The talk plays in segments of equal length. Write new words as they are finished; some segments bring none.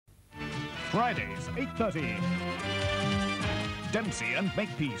Fridays, 8:30. Dempsey and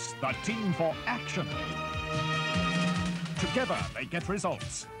Makepeace, the team for action. Together they get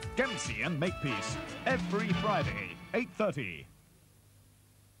results. Dempsey and Makepeace, every Friday, 8:30.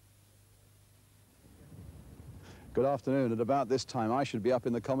 Good afternoon. At about this time, I should be up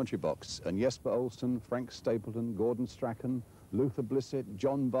in the commentary box, and Jesper Olsen, Frank Stapleton, Gordon Strachan, Luther Blissett,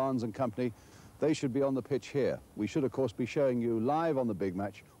 John Barnes and company, they should be on the pitch here. We should, of course, be showing you live on the big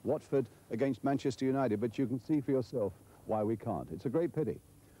match, Watford against Manchester United, but you can see for yourself why we can't. It's a great pity.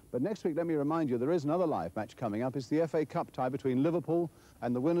 But next week, let me remind you, there is another live match coming up. It's the FA Cup tie between Liverpool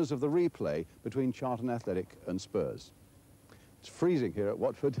and the winners of the replay between Charlton Athletic and Spurs. It's freezing here at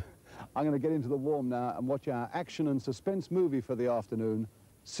Watford. I'm going to get into the warm now and watch our action and suspense movie for the afternoon,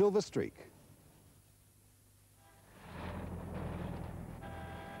 Silver Streak.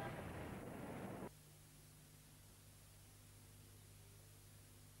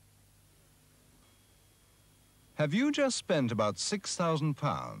 Have you just spent about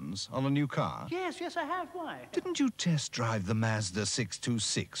 £6,000 on a new car? Yes, I have. Why? Didn't you test drive the Mazda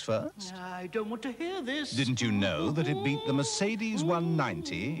 626 first? I don't want to hear this. Didn't you know that it beat the Mercedes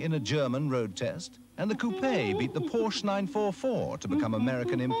 190 in a German road test? And the coupe beat the Porsche 944 to become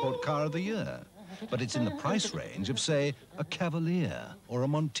American Import Car of the Year? But it's in the price range of, say, a Cavalier or a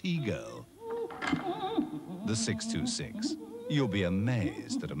Montego. The 626. You'll be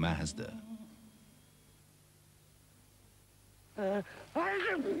amazed at a Mazda.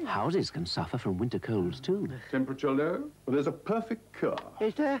 Houses can suffer from winter colds too. Temperature low? Well, there's a perfect cure.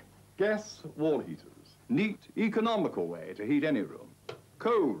 Is there? Gas wall heaters. Neat, economical way to heat any room.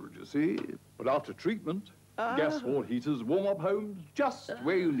 Cold, you see, but after treatment, gas wall heaters warm up homes just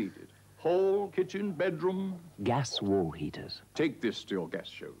where you need it. Hall, kitchen, bedroom. Gas wall heaters. Take this to your gas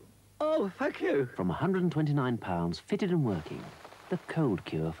showroom. Oh, thank you. From £129, fitted and working. The cold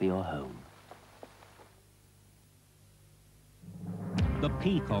cure for your home. The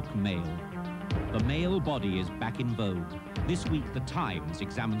peacock male. The male body is back in vogue. This week, The Times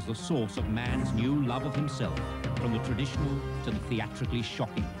examines the source of man's new love of himself, from the traditional to the theatrically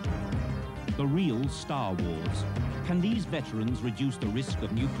shocking. The real Star Wars. Can these veterans reduce the risk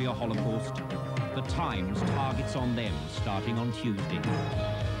of nuclear holocaust? The Times targets on them starting on Tuesday.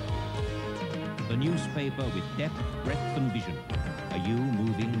 The newspaper with depth, breadth and vision. Are you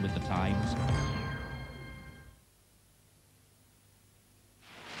moving with the Times?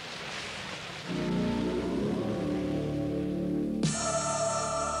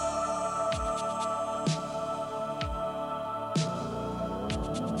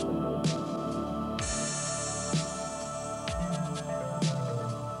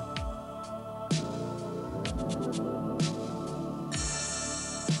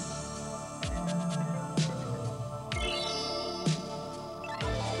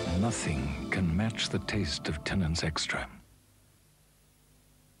 Nothing can match the taste of Tennent's Extra.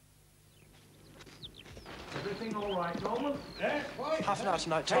 Everything all right, Norman? Yeah, quite. Half an hour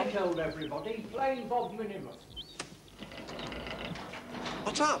tonight, Tom. They told everybody. Plain Bob Minimus.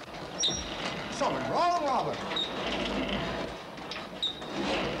 What's up? Something wrong, Robert.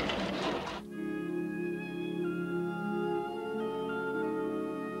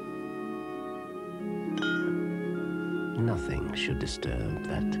 Nothing should disturb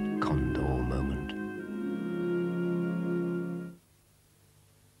that Condor moment.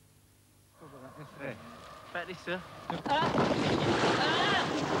 Ready, sir?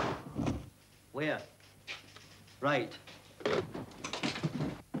 Where? Right.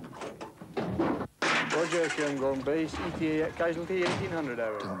 Roger, Cairngorm base, ETA casualty 1800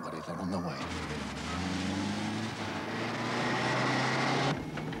 hours. Don't worry, they're on the way.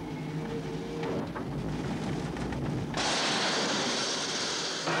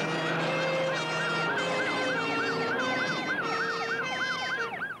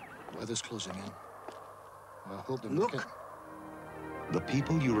 Weather's closing in. I hope they're Look. The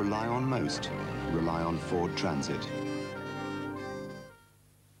people you rely on most rely on Ford Transit.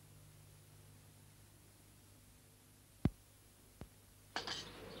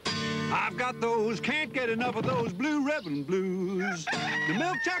 I've got those, can't get enough of those blue ribbon blues. The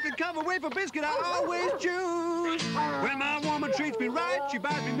milk chocolate covered wafer biscuit I always choose. When my woman treats me right, she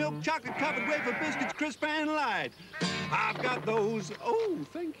buys me milk chocolate covered wafer biscuits, crisp and light. I've got those, oh,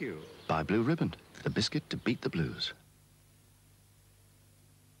 thank you. Buy Blue Ribbon, the biscuit to beat the blues.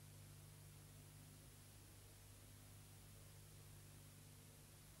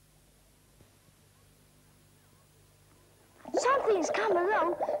 Something's come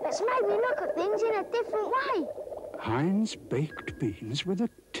along that's made me look at things in a different way. Heinz baked beans with a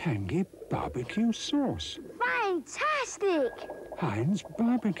tangy barbecue sauce. Fantastic! Heinz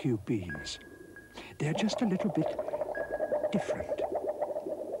barbecue beans. They're just a little bit different.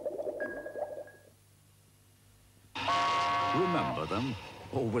 Remember them?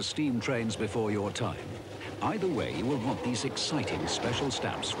 Or were steam trains before your time? Either way, you will want these exciting special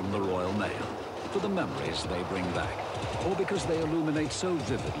stamps from the Royal Mail for the memories they bring back, or because they illuminate so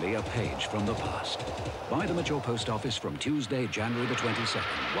vividly a page from the past. Buy them at your post office from Tuesday, January the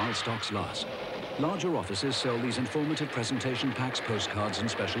 22nd, while stocks last. Larger offices sell these informative presentation packs, postcards, and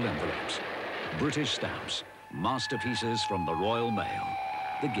special envelopes. British stamps, masterpieces from the Royal Mail.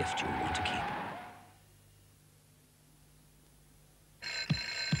 The gift you'll want to keep.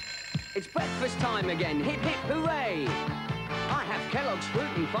 It's breakfast time again. Hip, hip, hooray! I have Kelloggs fruit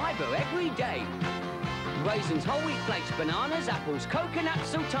and fibre every day. Raisins, whole wheat flakes, bananas, apples, coconut,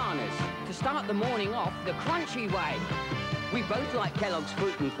 sultanas. To start the morning off the crunchy way. We both like Kelloggs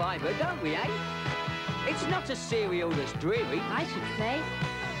fruit and fibre, don't we, eh? It's not a cereal that's dreary, I should say.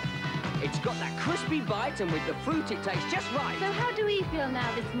 It's got that crispy bite, and with the fruit it tastes just right. So how do we feel now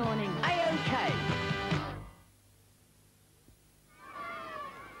this morning? A-OK.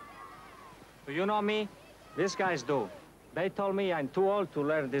 Do you know me? These guys do. They told me I'm too old to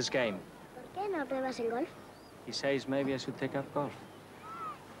learn this game. ¿Por qué no pruebas el golf? He says maybe I should take up golf.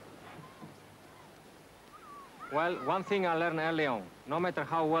 Well, one thing I learned early on, no matter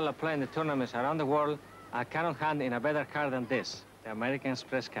how well I play in the tournaments around the world, I cannot hand in a better card than this, the American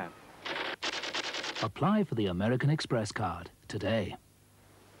Express card. Apply for the American Express card today.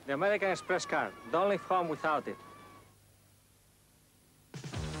 The American Express card. Don't leave home without it.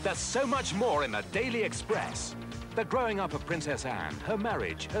 There's so much more in the Daily Express. The growing up of Princess Anne, her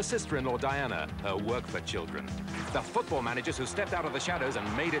marriage, her sister-in-law Diana, her work for children. The football managers who stepped out of the shadows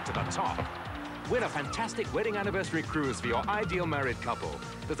and made it to the top. Win a fantastic wedding anniversary cruise for your ideal married couple.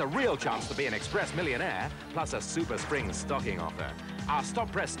 There's a real chance to be an Express millionaire, plus a super spring stocking offer. Our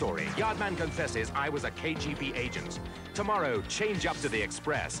stop press story, Yardman confesses I was a KGB agent. Tomorrow, change up to the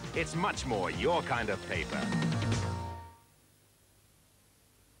Express. It's much more your kind of paper.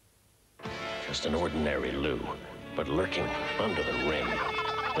 Just an ordinary loo, but lurking under the rim.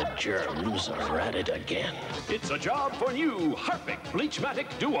 The germs are at it again. It's a job for new Harpic Bleachmatic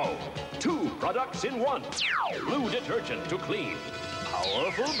Duo. 2 products in 1. Blue detergent to clean.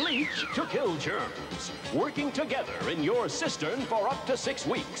 Powerful bleach to kill germs. Working together in your cistern for up to 6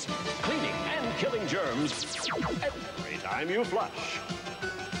 weeks. Cleaning and killing germs every time you flush.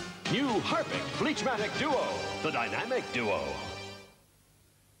 New Harpic Bleachmatic Duo. The dynamic duo.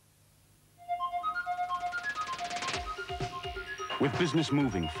 With business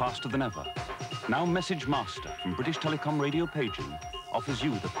moving faster than ever, now Message Master from British Telecom Radiopaging offers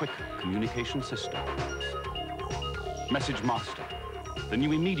you the quick communication system. Message Master, the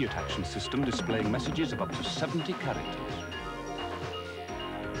new immediate action system displaying messages of up to 70 characters.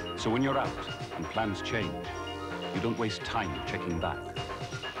 So when you're out and plans change, you don't waste time checking back.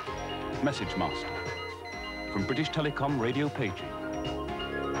 Message Master from British Telecom Radiopaging.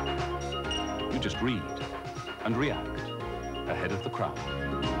 You just read and react ahead of the crowd.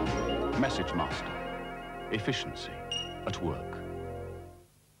 Message Master. Efficiency at work.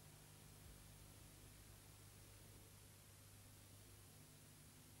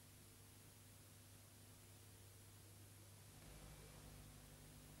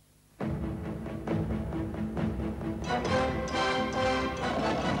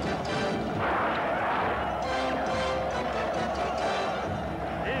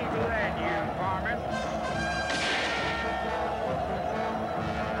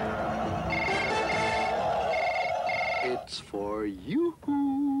 It's for you.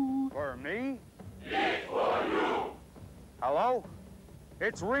 For me? It's for you. Hello?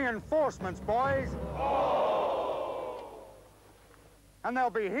 It's reinforcements, boys. Oh. And they'll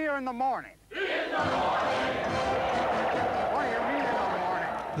be here in the morning. In the morning! What do you mean in the morning?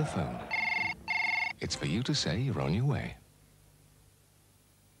 The phone. It's for you to say you're on your way.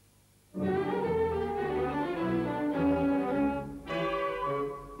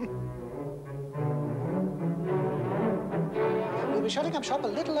 We'll be shutting up shop a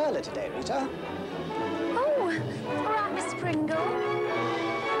little early today, Rita. Oh, all right, Mr. Pringle.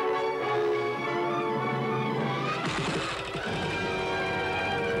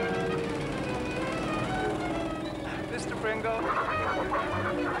 Mr. Pringle.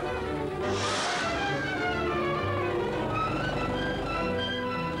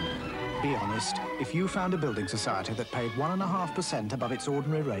 Be honest, if you found a building society that paid 1.5% above its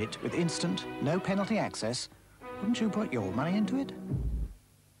ordinary rate with instant, no penalty access, wouldn't you put your money into it?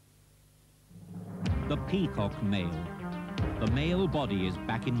 The Peacock Mail. The male body is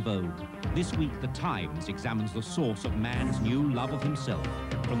back in vogue. This week, The Times examines the source of man's new love of himself,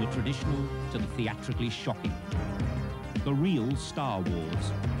 from the traditional to the theatrically shocking. The real Star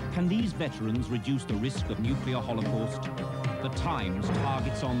Wars. Can these veterans reduce the risk of nuclear holocaust? The Times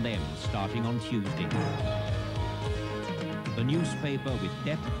targets on them starting on Tuesday. The newspaper with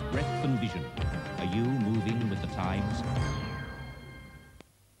depth, breadth and vision. Are you moving with the times?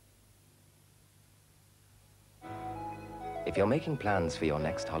 If you're making plans for your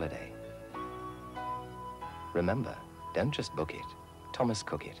next holiday, remember, don't just book it, Thomas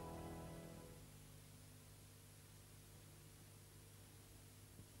Cook it.